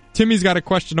there. Timmy's got a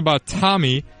question about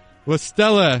Tommy.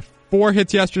 Listella, 4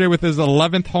 hits yesterday with his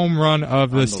 11th home run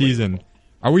of the season.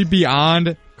 Are we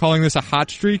beyond calling this a hot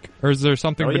streak, or is there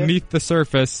something beneath the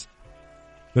surface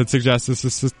that suggests this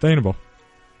is sustainable?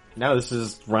 No, this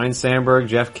is Ryan Sandberg,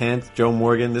 Jeff Kent, Joe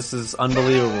Morgan. This is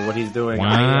unbelievable what he's doing.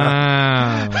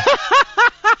 Wow.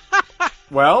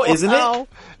 Well, isn't it?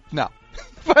 No.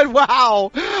 But wow.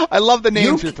 I love the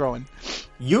names you're throwing.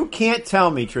 You can't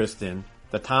tell me, Tristan,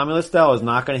 that Tommy Listella is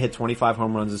not going to hit 25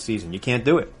 home runs this season. You can't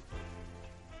do it.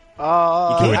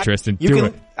 Do it, Tristan. Do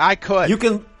it. I could. You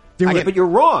can do it. But you're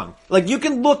wrong. Like, you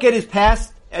can look at his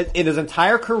past, in his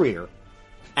entire career,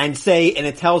 and say, and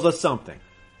it tells us something.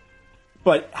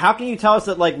 But how can you tell us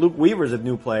that, like, Luke Weaver's a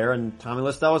new player and Tommy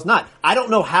Listella's not? I don't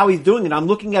know how he's doing it. I'm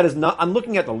looking at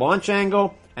the launch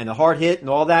angle and the hard hit and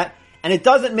all that, and it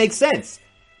doesn't make sense.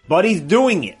 But he's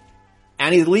doing it.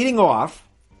 And he's leading off,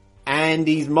 and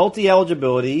he's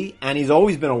multi-eligibility, and he's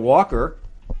always been a walker.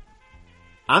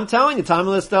 I'm telling you, Tommy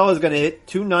Listella is going to hit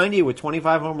 290 with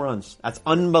 25 home runs. That's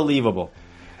unbelievable.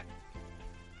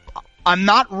 I'm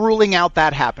not ruling out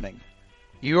that happening.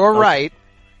 You're right.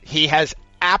 He has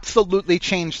absolutely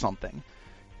changed something.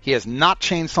 He has not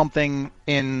changed something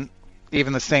in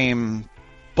even the same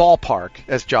ballpark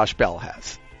as Josh Bell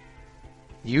has.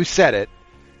 You said it.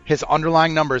 His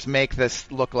underlying numbers make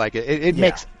this look like it. It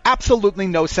makes absolutely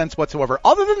no sense whatsoever.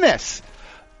 Other than this,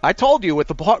 I told you with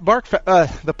the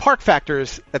park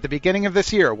factors at the beginning of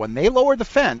this year, when they lowered the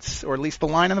fence, or at least the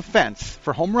line on the fence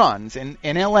for home runs in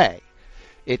LA,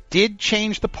 it did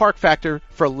change the park factor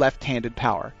for left-handed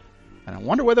power. And I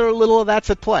wonder whether a little of that's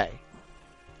at play.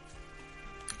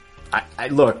 I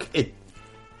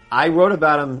wrote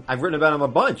about him. I've written about him a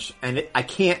bunch, and I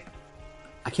can't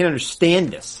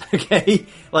understand this. Okay,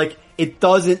 like it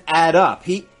doesn't add up.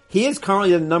 He is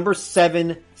currently the number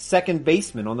 7 second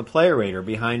baseman on the player rater,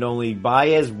 behind only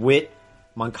Baez, Witt,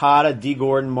 Moncada, D.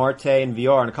 Gordon, Marte, and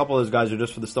VR, and a couple of those guys are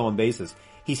just for the stolen bases.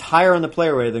 He's higher on the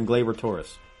player rater than Gleyber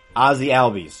Torres, Ozzie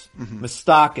Albies,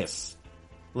 Moustakas,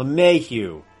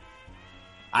 LeMahieu.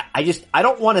 I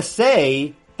don't want to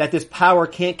say that this power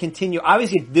can't continue.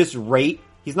 Obviously, at this rate,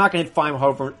 he's not going to hit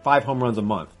 5 home runs a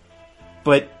month.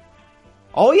 But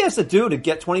all he has to do to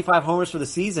get 25 homers for the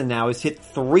season now is hit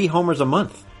 3 homers a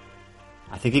month.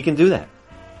 I think he can do that.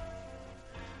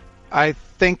 I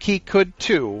think he could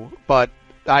too, but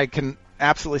I can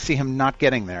absolutely see him not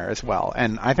getting there as well.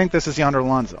 And I think this is Yonder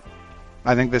Alonso.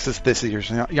 I think this is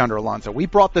Yonder Alonso. We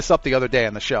brought this up the other day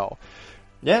on the show.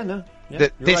 Yeah, no. Yeah,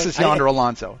 this right. is Yonder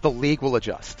Alonso. The league will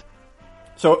adjust.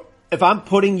 So if I'm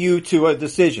putting you to a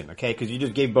decision, okay, because you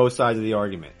just gave both sides of the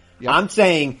argument, I'm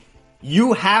saying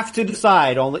you have to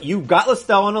decide on. You've got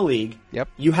Listell in the league. Yep.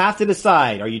 You have to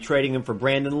decide: are you trading him for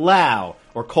Brandon Lau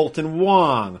or Colton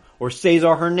Wong or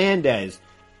Cesar Hernandez,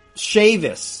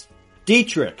 Chavis,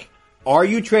 Dietrich? Are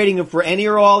you trading him for any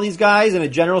or all these guys in a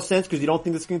general sense because you don't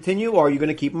think this can continue, or are you going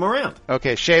to keep him around?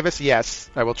 Okay, Chavis, yes.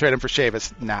 I will trade him for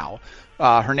Chavis now.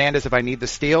 Hernandez, if I need the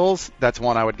steals, that's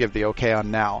one I would give the okay on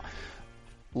now.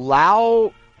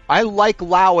 Lau, I like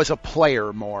Lau as a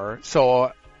player more,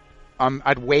 so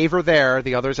I'd waver there.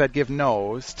 The others I'd give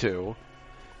no's to.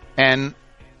 And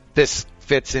this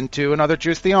fits into another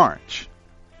Juice the Orange.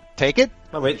 Take it,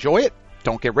 enjoy it,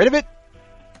 don't get rid of it.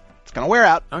 It's going to wear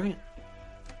out. Okay.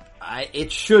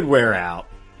 It should wear out,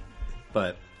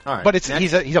 but all right. But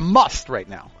he's a must right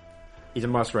now. He's a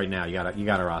must right now. You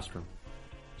gotta roster him.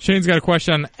 Shane's got a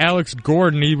question on Alex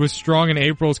Gordon. He was strong in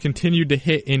April, has continued to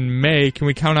hit in May. Can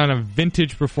we count on a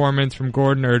vintage performance from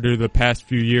Gordon, or do the past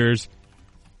few years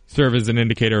serve as an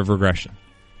indicator of regression?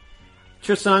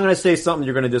 Tristan, I'm going to say something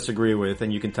you're going to disagree with,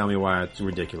 and you can tell me why it's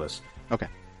ridiculous. Okay.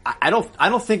 I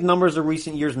don't think numbers of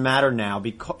recent years matter now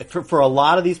because for a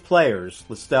lot of these players,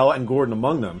 Listell and Gordon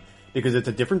among them, because it's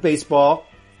a different baseball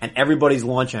and everybody's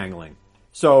launch angling.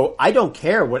 So I don't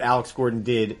care what Alex Gordon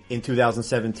did in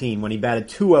 2017 when he batted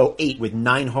 .208 with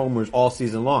 9 homers all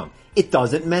season long. It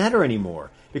doesn't matter anymore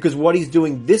because what he's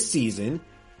doing this season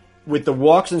with the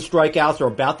walks and strikeouts are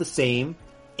about the same.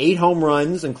 8 home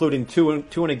runs, including two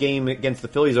in a game against the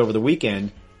Phillies over the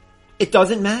weekend. It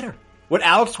doesn't matter. What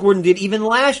Alex Gordon did even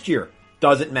last year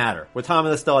doesn't matter. What Tommy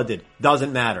La Stella did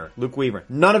doesn't matter. Luke Weaver.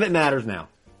 None of it matters now.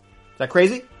 Is that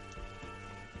crazy?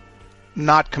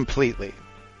 Not completely.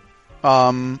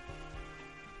 The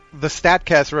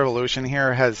StatCast revolution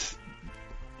here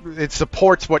it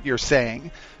supports what you're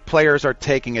saying. Players are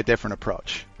taking a different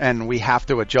approach, and we have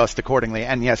to adjust accordingly.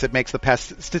 And yes, it makes the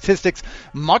past statistics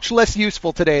much less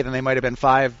useful today than they might have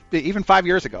been even 5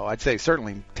 years ago. I'd say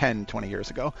certainly 10, 20 years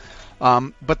ago.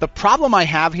 But the problem I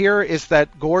have here is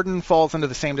that Gordon falls into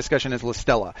the same discussion as La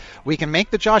Stella. We can make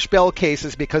the Josh Bell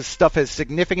cases because stuff has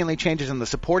significantly changes in the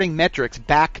supporting metrics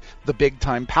back the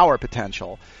big-time power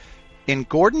potential. In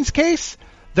Gordon's case,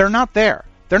 they're not there.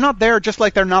 They're not there just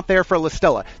like they're not there for La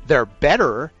Stella. They're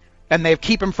better, and they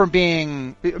keep him from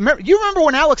being... You remember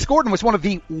when Alex Gordon was one of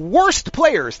the worst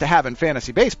players to have in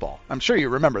fantasy baseball? I'm sure you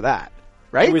remember that,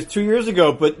 right? It was 2 years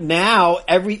ago, but now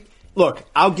Look,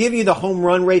 I'll give you the home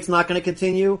run rate's not going to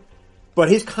continue, but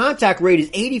his contact rate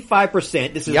is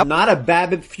 85%. This is not a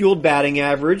BABIP-fueled batting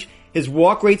average. His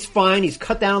walk rate's fine. He's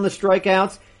cut down on the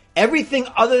strikeouts. Everything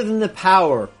other than the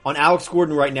power on Alex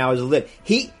Gordon right now is legit.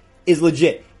 He is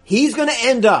legit. He's going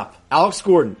to Alex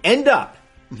Gordon,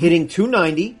 hitting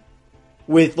 290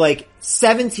 with like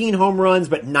 17 home runs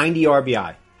but 90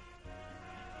 RBI.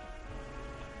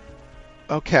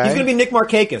 Okay. He's going to be Nick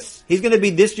Markakis. He's going to be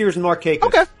this year's Markakis.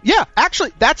 Okay. Yeah,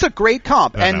 actually, that's a great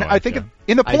comp. I think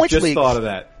in the points league... I just thought of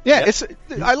that. Yeah,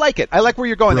 I like it. I like where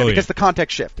you're going there because the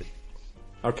context shifted.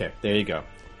 Okay, there you go.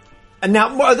 And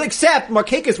now, except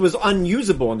Markakis was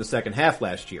unusable in the second half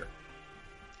last year.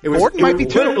 Gordon might be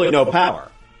literally no power.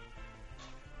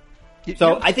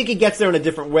 So I think he gets there in a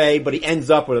different way, but he ends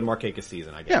up with a Markakis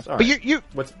season, I guess. Yeah,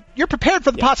 but you're prepared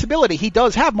for the possibility he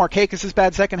does have Markakis'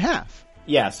 bad second half.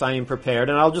 yes, I am prepared,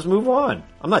 and I'll just move on.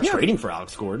 I'm not trading for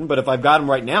Alex Gordon, but if I've got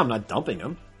him right now, I'm not dumping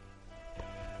him.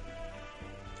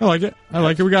 I like it.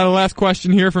 We got a last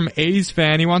question here from A's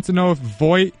fan. He wants to know if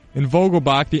Voit and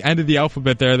Vogelbach, the end of the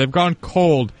alphabet there, they've gone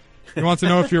cold. He wants to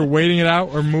know if you're waiting it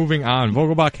out or moving on.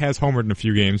 Vogelbach has homered in a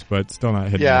few games, but still not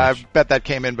hitting much. I bet that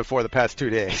came in before the past 2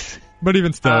 days. But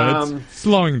even still, it's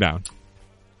slowing down.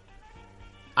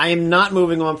 I am not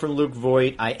moving on from Luke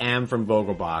Voit. I am from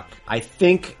Vogelbach. I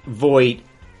think Voit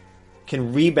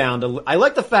can rebound. I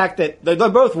like the fact that they're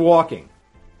both walking,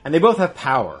 and they both have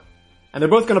power, and they're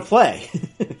both going to play.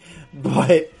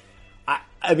 But,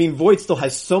 I mean, Voit still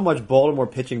has so much Baltimore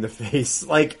pitching to face.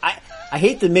 Like, I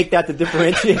hate to make that the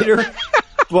differentiator,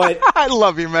 but... I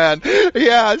love you, man.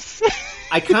 Yes.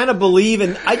 I kind of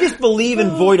I just believe in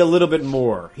Voit a little bit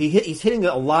more. He's hitting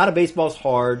a lot of baseballs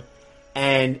hard,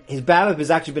 and his BABIP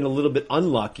has actually been a little bit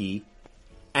unlucky,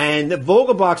 and the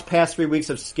Vogelbach's past 3 weeks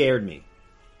have scared me.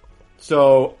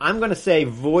 So I'm going to say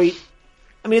Voit.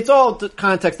 I mean, it's all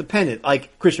context dependent.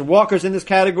 Like, Christian Walker's in this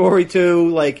category too.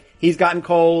 Like, he's gotten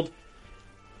cold.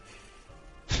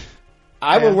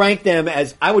 I would rank them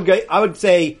as I would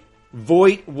say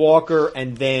Voit, Walker,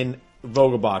 and then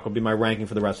Vogelbach will be my ranking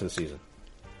for the rest of the season.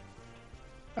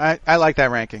 I like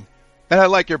that ranking, and I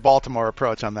like your Baltimore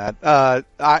approach on that.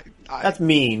 That's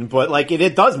mean, but like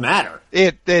it does matter.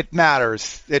 It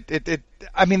matters.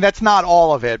 I mean, that's not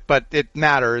all of it, but it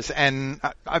matters. And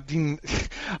I mean,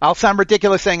 I'll sound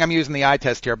ridiculous saying I'm using the eye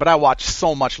test here, but I watch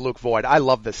so much Luke Voit. I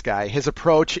love this guy. His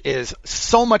approach is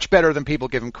so much better than people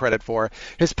give him credit for.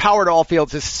 His power to all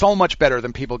fields is so much better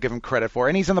than people give him credit for,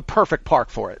 and he's in the perfect park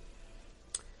for it.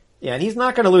 Yeah, and he's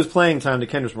not going to lose playing time to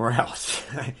Kendrys Morales.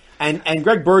 and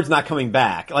Greg Bird's not coming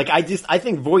back. Like, I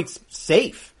think Voigt's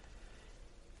safe.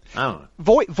 I don't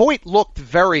know. Voit looked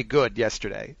very good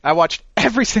yesterday. I watched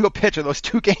every single pitch of those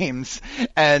 2 games,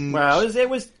 and well, it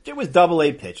was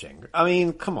Double-A pitching. I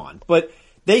mean, come on, but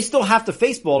they still have to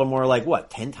face Baltimore like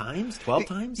what, 10 times, 12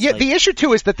 times? Yeah, the issue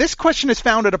too is that this question is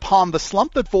founded upon the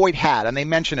slump that Voit had, and they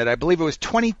mention it. I believe it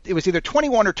was either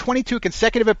 21 or 22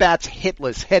 consecutive at bats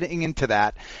hitless heading into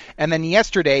that, and then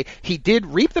yesterday he did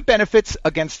reap the benefits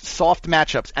against soft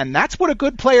matchups, and that's what a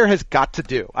good player has got to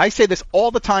do. I say this all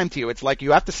the time to you. It's like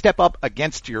you have to step up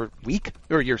against your weak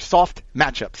or your soft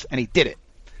matchups, and he did it.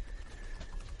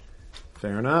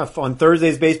 Fair enough. On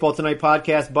Thursday's Baseball Tonight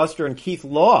podcast, Buster and Keith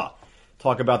Law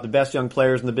talk about the best young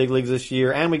players in the big leagues this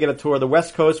year, and we get a tour of the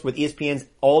West Coast with ESPN's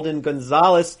Alden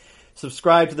Gonzalez.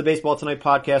 Subscribe to the Baseball Tonight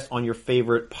podcast on your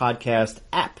favorite podcast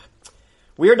app.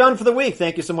 We are done for the week.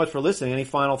 Thank you so much for listening. Any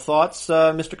final thoughts,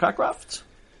 Mr. Cockcroft?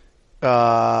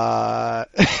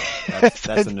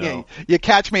 That's a no. You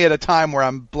catch me at a time where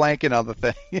I'm blanking on the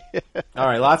thing. All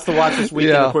right, lots to watch this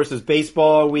weekend. Yeah. Of course, there's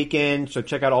baseball weekend, so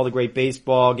check out all the great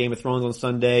baseball. Game of Thrones on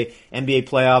Sunday, NBA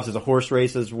playoffs. There's a horse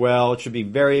race as well. It should be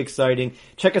very exciting.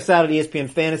 Check us out at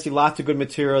ESPN Fantasy. Lots of good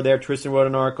material there. Tristan wrote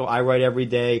an article. I write every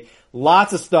day.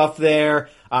 Lots of stuff there.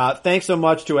 Thanks so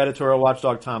much to editorial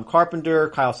watchdog Tom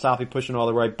Carpenter, Kyle Salpy pushing all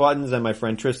the right buttons, and my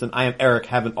friend Tristan. I am Eric.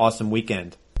 Have an awesome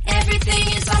weekend.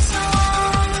 Everything is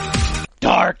awesome.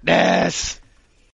 Darkness!